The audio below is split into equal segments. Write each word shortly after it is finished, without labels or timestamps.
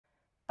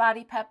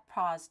Body prep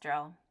pause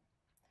drill.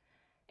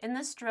 In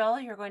this drill,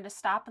 you're going to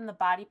stop in the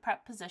body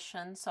prep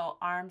position, so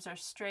arms are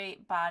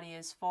straight, body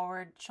is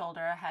forward,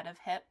 shoulder ahead of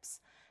hips,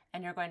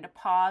 and you're going to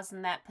pause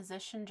in that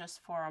position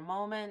just for a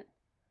moment,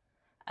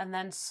 and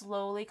then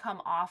slowly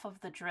come off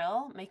of the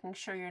drill, making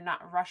sure you're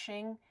not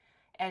rushing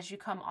as you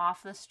come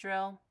off this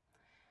drill.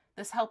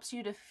 This helps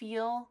you to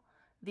feel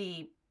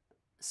the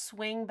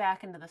swing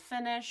back into the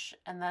finish,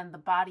 and then the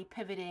body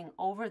pivoting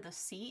over the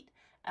seat,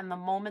 and the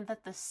moment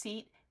that the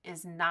seat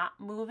is not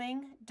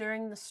moving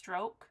during the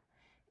stroke,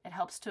 it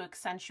helps to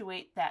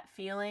accentuate that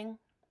feeling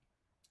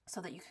so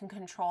that you can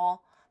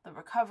control the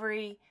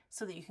recovery,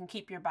 so that you can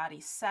keep your body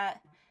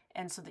set,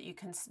 and so that you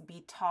can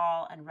be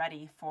tall and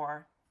ready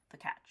for the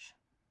catch.